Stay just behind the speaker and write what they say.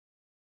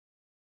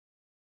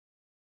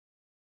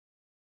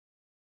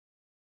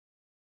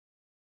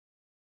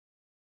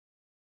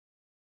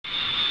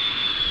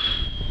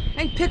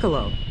Hey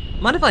Piccolo,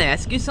 mind if I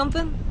ask you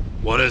something?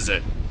 What is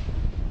it?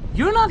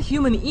 You're not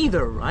human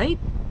either, right?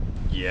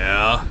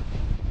 Yeah?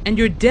 And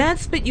your dad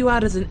spit you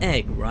out as an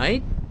egg,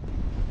 right?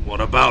 What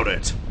about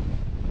it?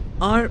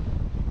 Are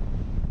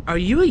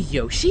you a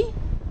Yoshi?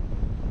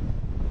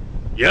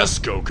 Yes,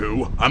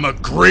 Goku, I'm a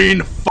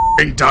green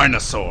f***ing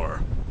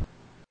dinosaur!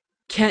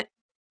 Can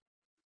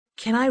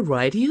I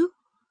ride you?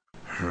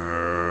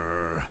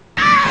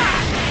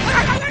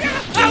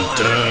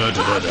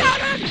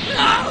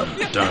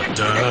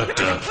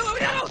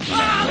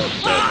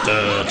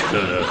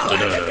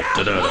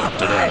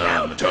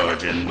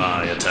 Charging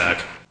my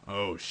attack.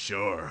 Oh,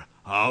 sure.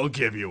 I'll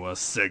give you a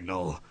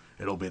signal.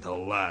 It'll be the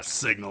last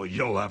signal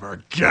you'll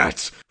ever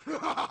get.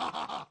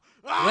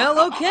 Well,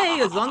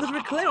 okay, as long as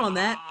we're clear on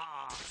that.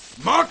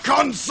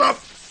 Mikasapa!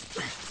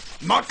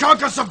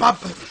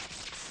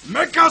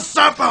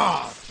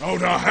 Oh,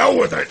 to hell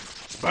with it!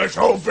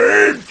 Special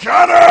beam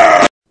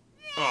cannon!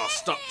 Oh,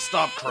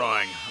 stop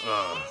crying.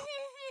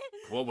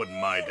 What would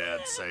my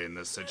dad say in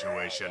this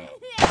situation?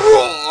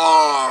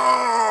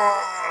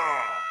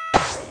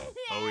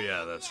 Oh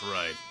yeah, that's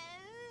right.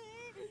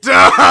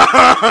 Daddy!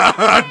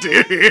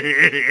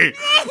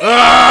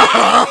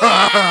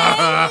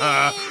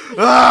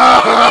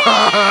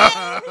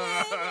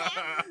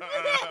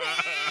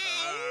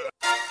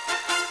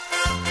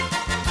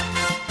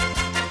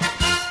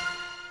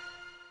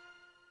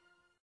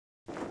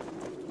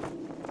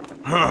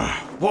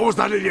 What was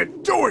that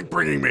idiot doing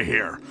bringing me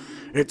here?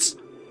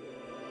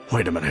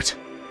 Wait a minute.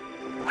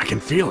 I can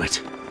feel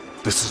it.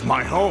 This is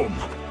my home.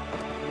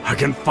 I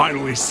can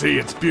finally see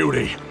its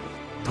beauty.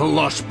 The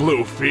lush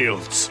blue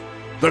fields.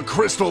 The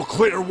crystal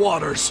clear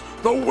waters.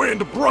 The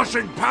wind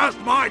brushing past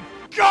my...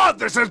 God,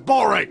 this is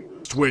boring!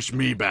 Wish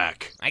me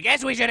back. I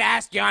guess we should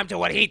ask Yamcha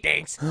what he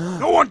thinks.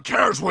 No one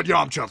cares what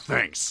Yamcha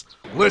thinks.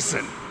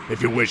 Listen,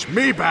 if you wish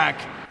me back,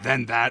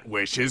 then that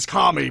wish is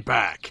Kami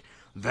back.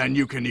 Then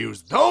you can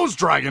use those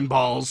Dragon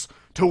Balls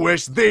to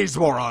wish these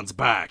morons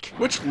back.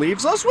 Which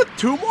leaves us with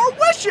 2 more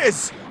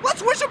wishes!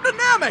 Let's wish him to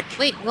Namek!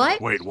 Wait,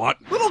 what? Wait, what?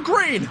 Little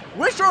Green,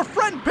 wish our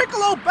friend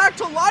Piccolo back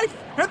to life,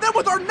 and then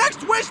with our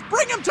next wish,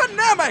 bring him to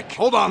Namek!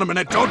 Hold on a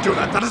minute, don't do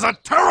that. That is a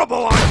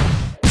terrible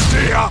idea.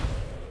 See ya!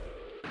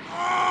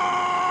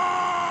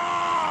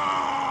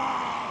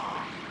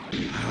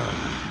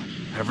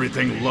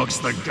 Everything looks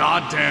the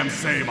goddamn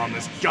same on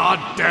this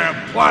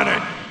goddamn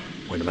planet.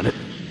 Wait a minute.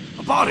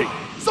 A body!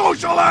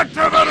 Social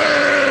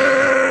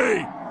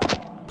activity!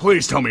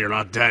 Please tell me you're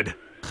not dead.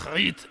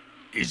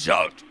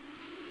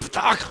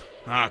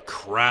 Ah,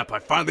 crap. I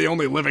find the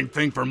only living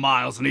thing for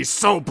Miles, and he's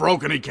so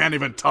broken he can't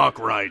even talk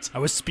right. I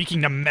was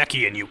speaking to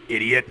Mechian, you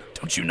idiot.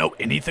 Don't you know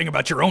anything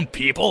about your own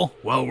people?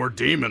 Well, we're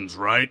demons,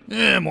 right?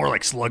 More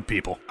like slug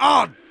people.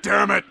 Oh,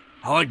 damn it!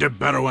 I liked it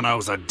better when I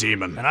was a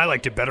demon. And I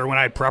liked it better when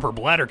I had proper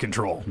bladder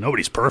control.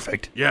 Nobody's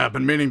perfect. Yeah, I've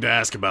been meaning to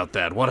ask about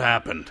that. What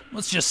happened?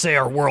 Let's just say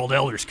our world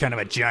elder's kind of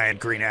a giant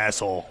green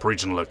asshole.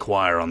 Preaching to the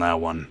choir on that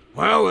one.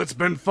 Well, it's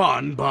been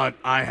fun, but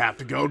I have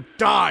to go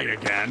die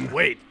again.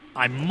 Wait,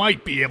 I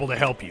might be able to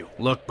help you.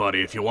 Look,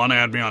 buddy, if you want to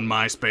add me on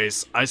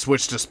MySpace, I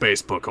switched to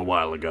Facebook a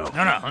while ago.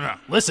 No.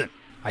 Listen,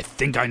 I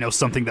think I know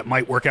something that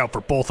might work out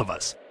for both of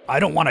us. I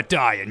don't want to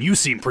die, and you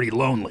seem pretty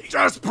lonely.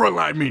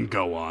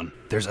 Go on.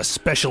 There's a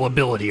special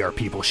ability our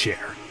people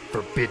share.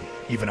 Forbidden,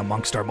 even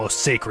amongst our most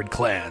sacred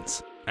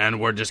clans.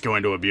 And we're just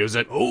going to abuse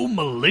it? Oh,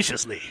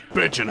 maliciously.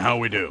 Bitchin', how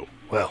we do?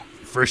 Well,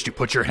 first you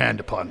put your hand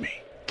upon me.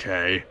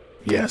 Okay.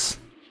 Yes,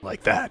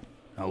 like that.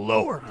 Now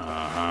lower.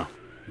 Uh-huh.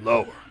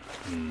 Lower.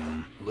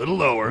 A little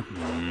lower.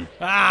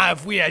 Ah,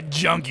 if we had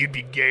junk, you'd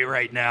be gay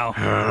right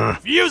now.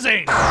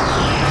 Fusing!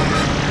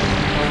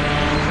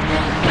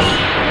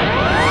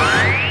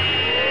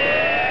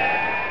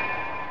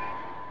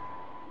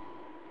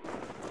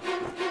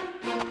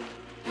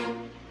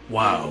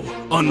 Wow,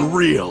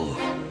 unreal.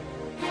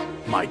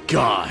 My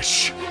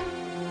gosh.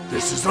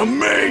 This is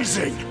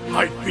amazing!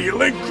 I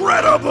feel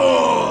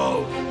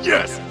incredible!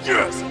 Yes!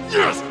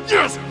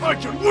 I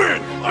can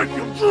win! I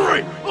feel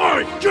great!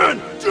 I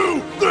can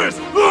do this!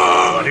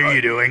 What are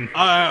you doing?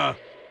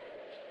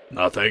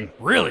 Nothing.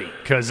 Really?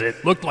 Because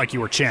it looked like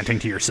you were chanting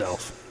to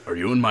yourself. Are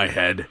you in my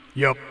head?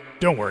 Yup.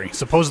 Don't worry.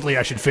 Supposedly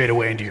I should fade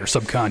away into your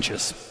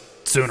subconscious.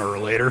 Sooner or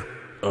later.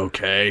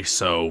 Okay,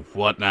 so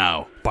what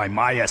now? By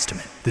my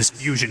estimate, this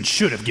fusion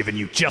should have given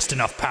you just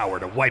enough power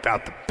to wipe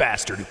out the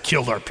bastard who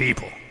killed our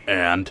people.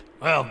 And?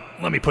 Well,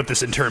 let me put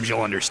this in terms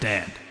you'll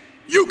understand.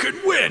 You can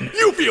win!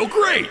 You feel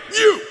great!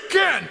 You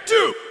can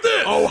do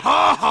this! Oh,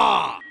 ha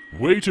ha!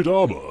 Weighted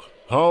armor.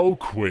 How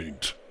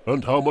quaint.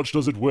 And how much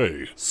does it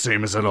weigh?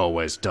 Same as it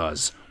always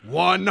does.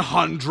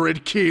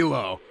 100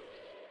 kilo.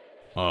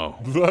 Oh.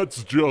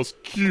 That's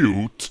just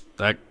cute.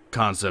 That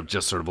concept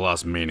just sort of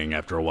lost meaning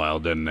after a while,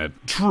 didn't it?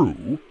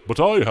 True, but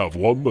I have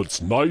one that's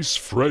nice,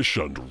 fresh,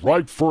 and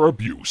ripe for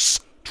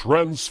abuse.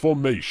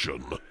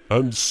 Transformation.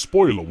 And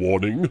spoiler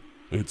warning,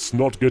 It's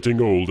not getting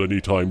old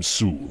anytime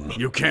soon.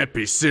 You can't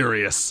be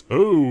serious.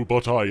 Oh,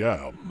 but I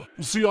am.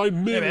 See, I Hey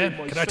merely...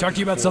 man, can I talk to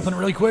you about something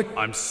really quick?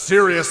 I'm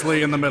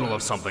seriously in the middle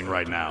of something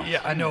right now.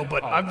 Yeah, I know,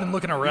 but I've been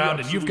looking around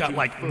and you've got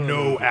like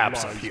no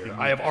apps up here.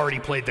 I have already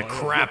played the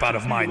crap out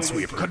of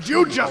Minesweeper. Could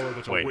you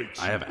just... Wait,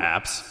 I have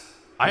apps?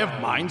 I have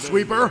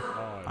Minesweeper?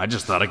 I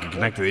just thought I could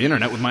connect to the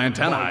internet with my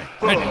antennae. I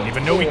didn't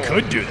even know we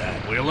could do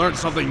that. We learn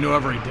something new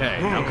every day.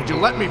 Now, could you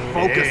let me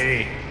focus?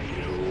 Hey,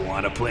 you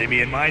wanna play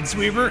me in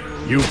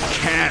Minesweeper? You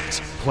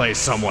can't play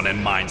someone in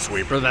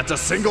Minesweeper. That's a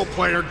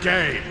single-player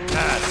game.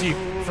 See,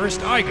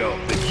 first I go,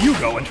 then you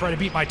go and try to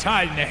beat my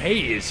tide into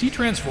hey, is he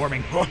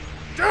transforming?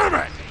 Damn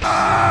it!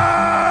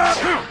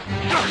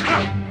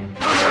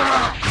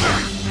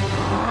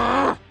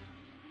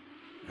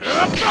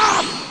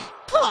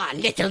 Poor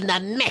little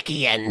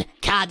Namekian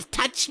can't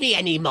touch me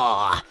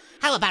anymore.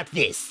 How about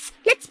this?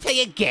 Let's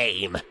play a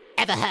game.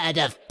 Ever heard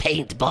of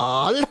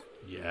paintball?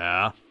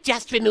 Yeah?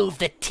 Just remove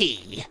the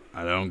T.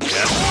 I don't get it.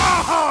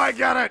 Oh, I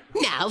get it!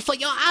 Now for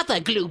your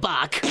other glue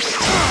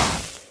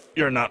box.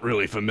 You're not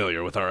really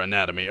familiar with our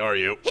anatomy, are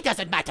you? It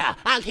doesn't matter.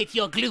 I'll hit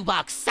your glue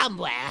box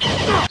somewhere.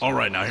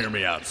 Alright, now hear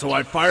me out. So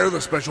I fire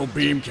the special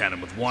beam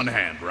cannon with one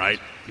hand, right?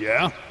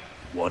 Yeah?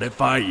 What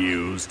if I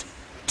used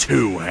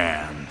two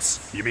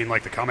hands? You mean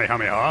like the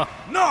Kamehameha?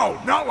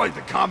 No, not like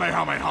the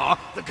Kamehameha.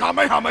 The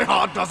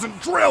Kamehameha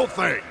doesn't drill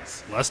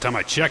things. Last time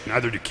I checked,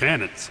 neither do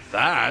cannons.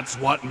 That's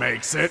what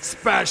makes it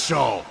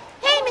special.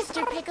 Hey,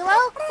 Mr. Piccolo,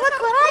 look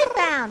what I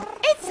found.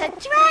 It's a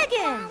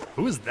dragon.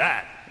 Who is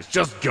that? It's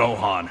just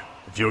Gohan.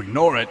 If you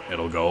ignore it,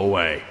 it'll go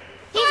away.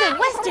 He's a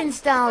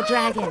Western-style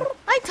dragon.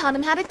 I taught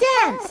him how to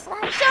dance.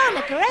 Show him,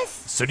 Icarus.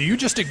 So do you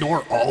just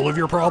ignore all of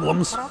your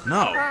problems?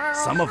 No,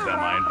 some of them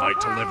I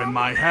invite to live in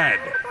my head.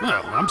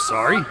 Oh, I'm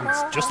sorry.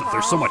 It's just that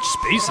there's so much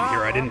space in here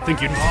I didn't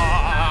think you'd...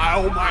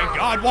 Oh my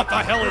god, what the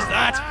hell is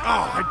that?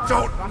 Oh, I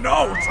don't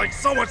know. It's like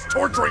someone's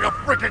torturing a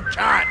freaking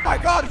cat. My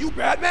God, are you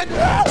Batman?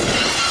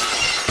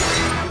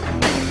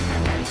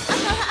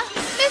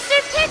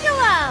 Mr.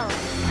 Piccolo!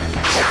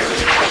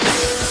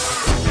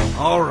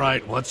 All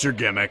right, what's your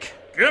gimmick?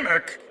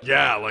 Gimmick?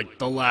 Yeah, like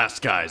the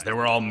last guys. They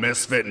were all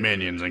misfit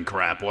minions and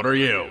crap. What are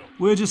you?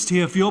 We're just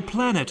here for your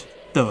planet.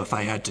 Though if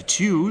I had to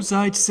choose,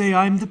 I'd say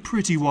I'm the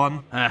pretty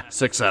one.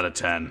 6 out of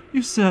 10.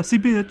 You sassy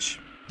bitch.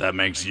 That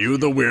makes you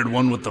the weird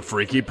one with the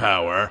freaky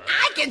power.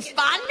 I can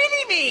spawn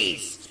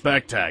mini-me's.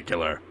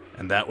 Spectacular.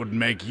 And that would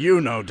make you,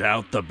 no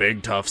doubt, the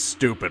big, tough,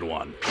 stupid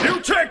one. You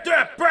take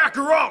that back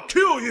or I'll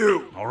kill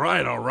you! All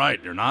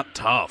right. You're not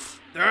tough.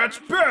 That's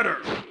better!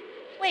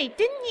 Wait,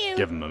 didn't you?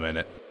 Give him a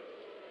minute.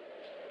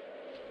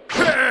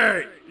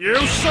 Hey! You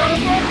son of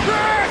a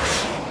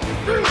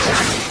bitch!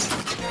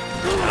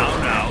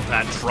 Now,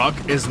 that truck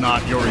is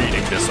not your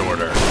eating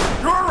disorder.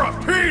 You're a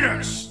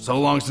penis! So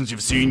long since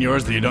you've seen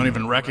yours that you don't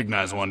even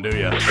recognize one, do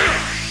you?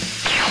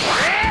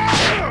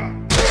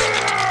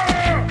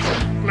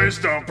 Please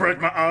don't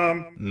break my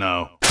arm.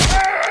 No.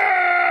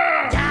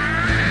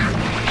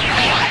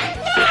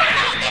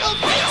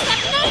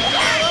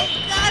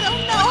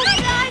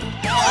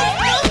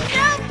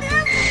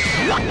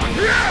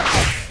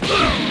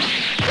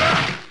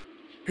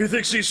 He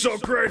thinks he's so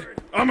great.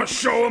 I'ma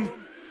show him.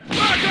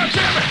 Ah, God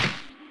damn it!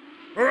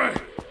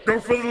 Alright, go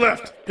for the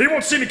left. He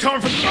won't see me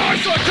coming from... Oh,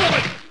 he's not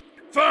coming!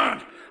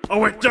 Fine. I'll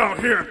wait down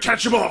here and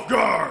catch him off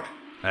guard.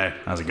 Hey,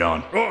 how's it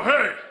going? Oh,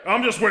 hey,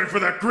 I'm just waiting for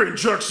that green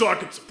jerk so I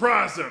can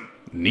surprise him.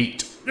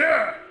 Neat.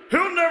 Yeah,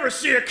 he'll never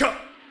see it come...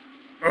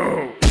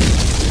 Oh.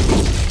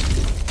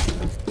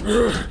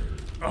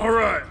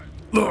 Alright,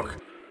 look.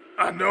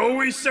 I know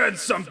we said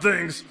some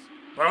things,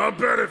 but I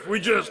bet if we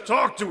just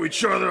talk to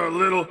each other a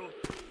little,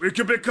 we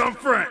could become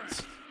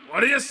friends. What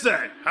do you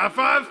say? High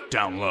five?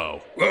 Down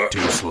low.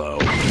 Too slow.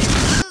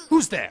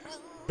 Who's there?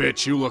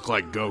 Bitch, you look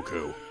like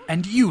Goku.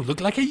 And you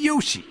look like a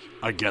Yoshi.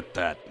 I get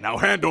that. Now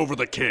hand over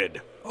the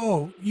kid.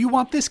 Oh, you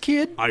want this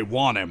kid? I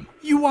want him.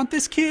 You want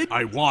this kid?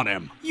 I want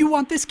him. You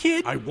want this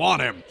kid? I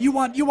want him. You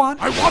want?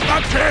 I want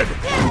that kid!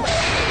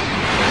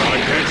 Why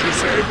can't you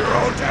save your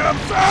own damn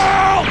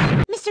self?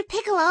 Mr.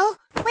 Piccolo,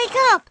 wake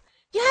up!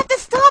 You have to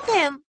stop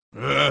him!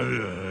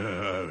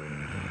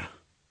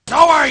 So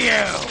are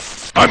you!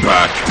 I'm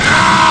back!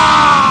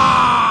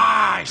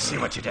 Ah! I see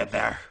what you did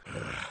there.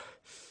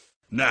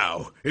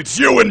 Now, it's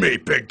you and me,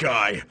 big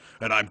guy,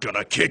 and I'm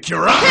gonna kick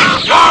your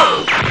ass!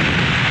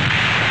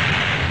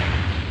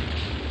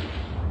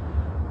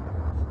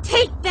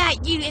 Take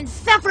that, you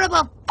insufferable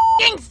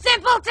f***ing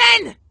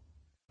simpleton!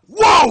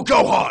 Whoa,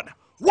 Gohan!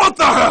 What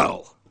the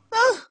hell?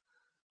 Oh,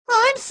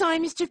 I'm sorry,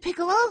 Mr.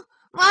 Piccolo.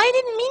 I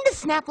didn't mean to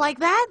snap like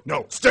that.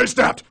 No, stay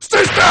snapped!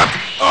 Stay snapped!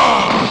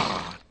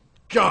 Ah!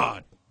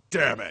 God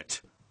damn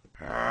it.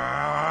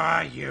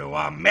 You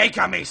are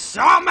making me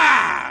so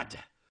mad!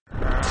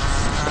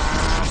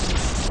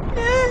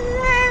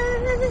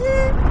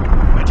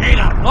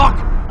 Vegeta, look!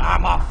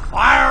 I'm a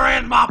fire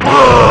in my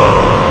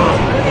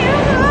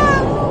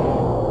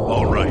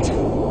Alright,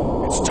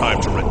 it's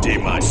time to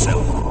redeem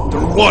myself.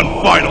 Through one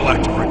final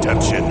act of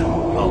redemption,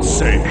 I'll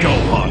save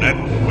Gohan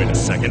and... Wait a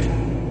second.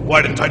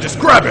 Why didn't I just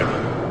grab him?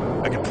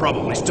 I could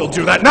probably still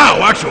do that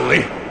now, actually.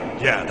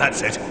 Yeah,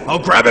 that's it. I'll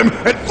grab him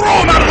and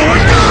throw him out of the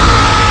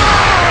window!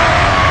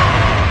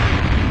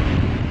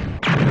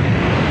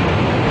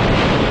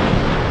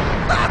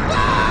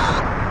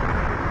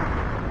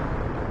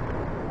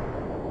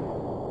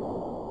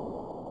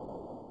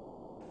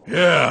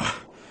 Yeah,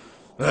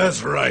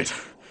 that's right.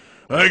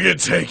 I can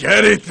take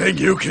anything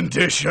you can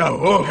dish out.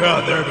 Oh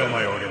god, there go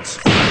my organs.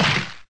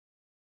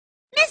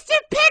 Mr.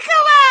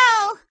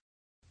 Piccolo!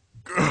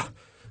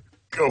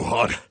 Go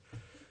on.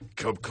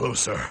 Come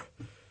closer.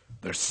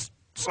 There's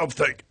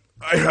something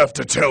I have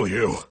to tell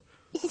you.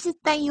 Is it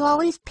that you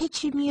always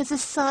pictured me as a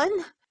son?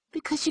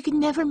 Because you can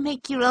never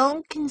make your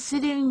own,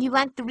 considering you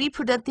lack the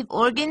reproductive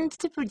organs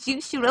to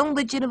produce your own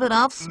legitimate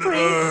offspring?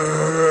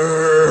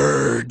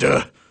 Nerd!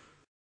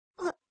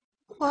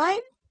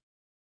 What?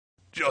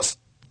 Just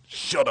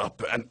shut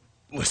up and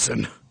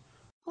listen.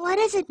 What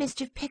is it,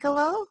 Mr.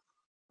 Piccolo?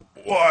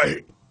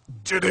 Why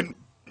didn't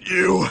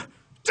you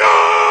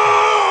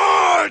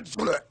dodge?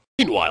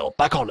 Meanwhile,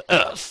 back on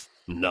Earth.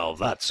 Now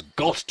that's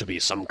got to be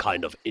some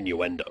kind of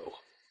innuendo.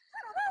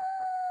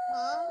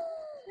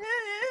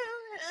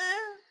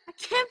 I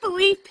can't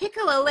believe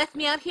Piccolo left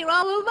me out here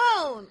all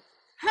alone.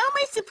 How am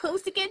I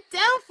supposed to get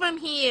down from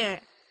here?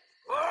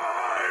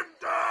 I'm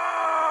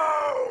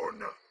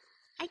down!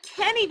 I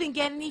can't even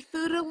get any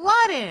food or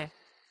water.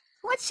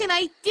 What should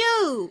I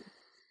do?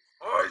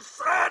 I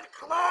said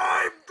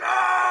climb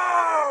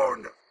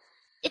down!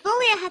 If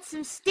only I had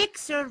some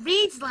sticks or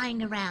reeds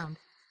lying around.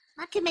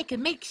 I could make a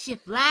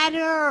makeshift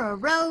ladder or a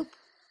rope.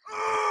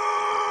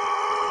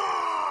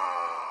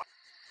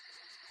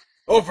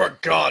 Oh, for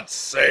God's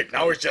sake,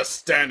 now he's just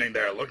standing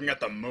there looking at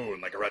the moon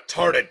like a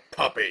retarded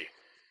puppy.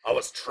 I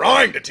was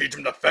trying to teach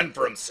him to fend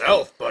for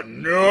himself, but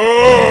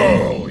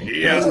no!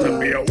 He has to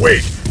be a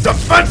weak,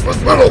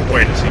 defenseless little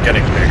boy. Is he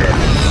getting bigger?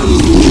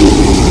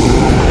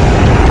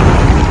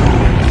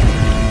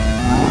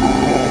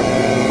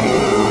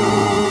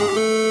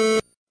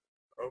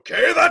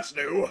 Okay, that's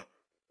new.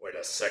 Wait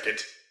a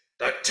second.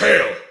 That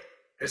tail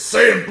is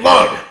saying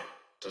blood.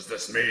 Does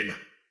this mean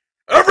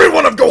every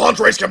one of Gohan's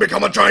race can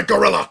become a giant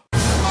gorilla?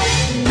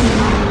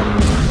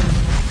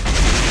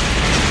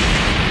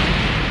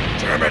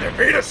 Damn it, if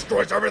he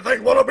destroys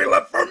everything, what'll be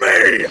left for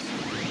me?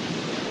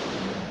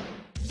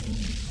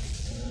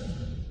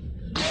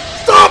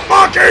 Stop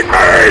mocking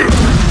me!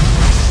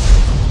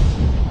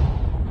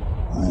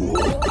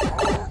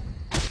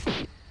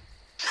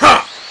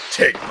 Ha!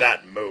 Take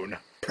that, moon.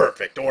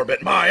 Perfect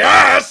orbit my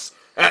ass!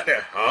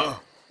 Huh?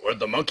 Where'd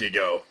the monkey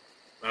go?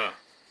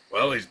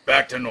 Well, he's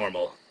back to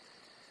normal.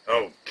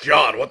 Oh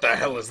god, what the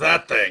hell is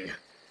that thing?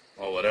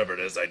 Well, whatever it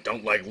is, I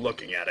don't like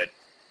looking at it.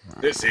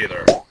 This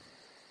either.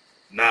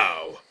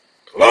 Now,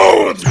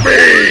 clothes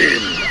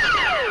beam!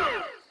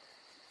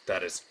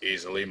 That is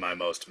easily my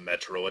most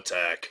metro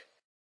attack.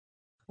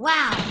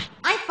 Wow,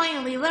 I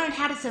finally learned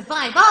how to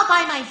survive all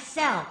by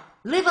myself.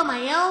 Live on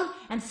my own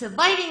and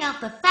surviving off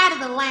the fat of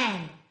the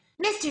land.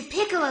 Mr.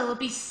 Piccolo will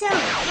be so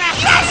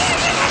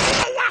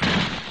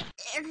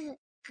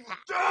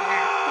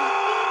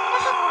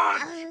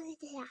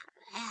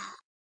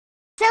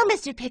So,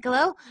 Mr.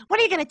 Piccolo, what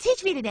are you going to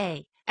teach me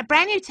today? A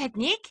brand new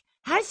technique?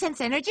 How to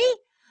sense energy?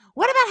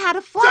 What about how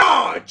to fly?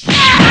 Dodge!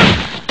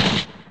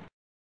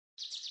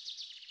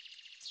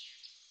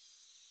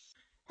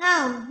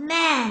 Oh,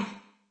 man.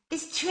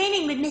 This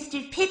training with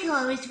Mr.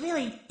 Piccolo is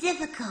really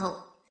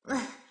difficult.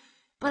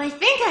 But I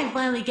think I'm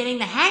finally getting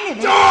the hang of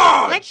it.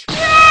 Dodge!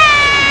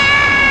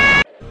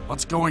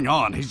 What's going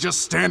on? He's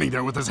just standing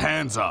there with his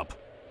hands up.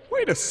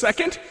 Wait a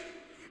second.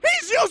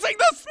 He's using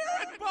the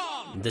Spirit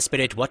Bomb! The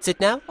spirit what's it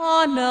now?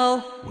 Oh,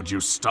 no. Would you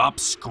stop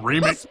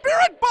screaming? The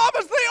Spirit Bomb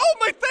is the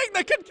only thing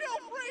that can kill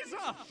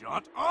Frieza!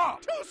 Shut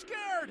up! Too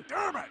scared!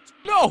 Damn it!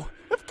 No!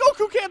 If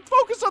Goku can't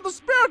focus on the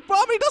Spirit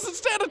Bomb, he doesn't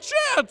stand a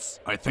chance!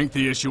 I think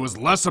the issue is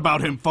less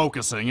about him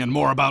focusing and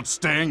more about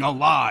staying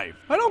alive.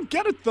 I don't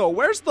get it, though.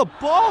 Where's the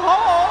balls?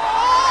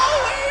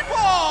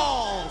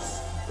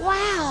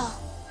 Wow.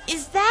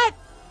 Is that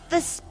the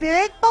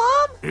Spirit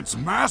Bomb? It's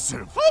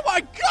massive. Oh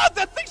my god,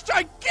 that thing's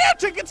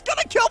gigantic! It's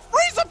gonna kill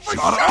Frieza for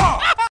Shut sure!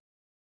 up!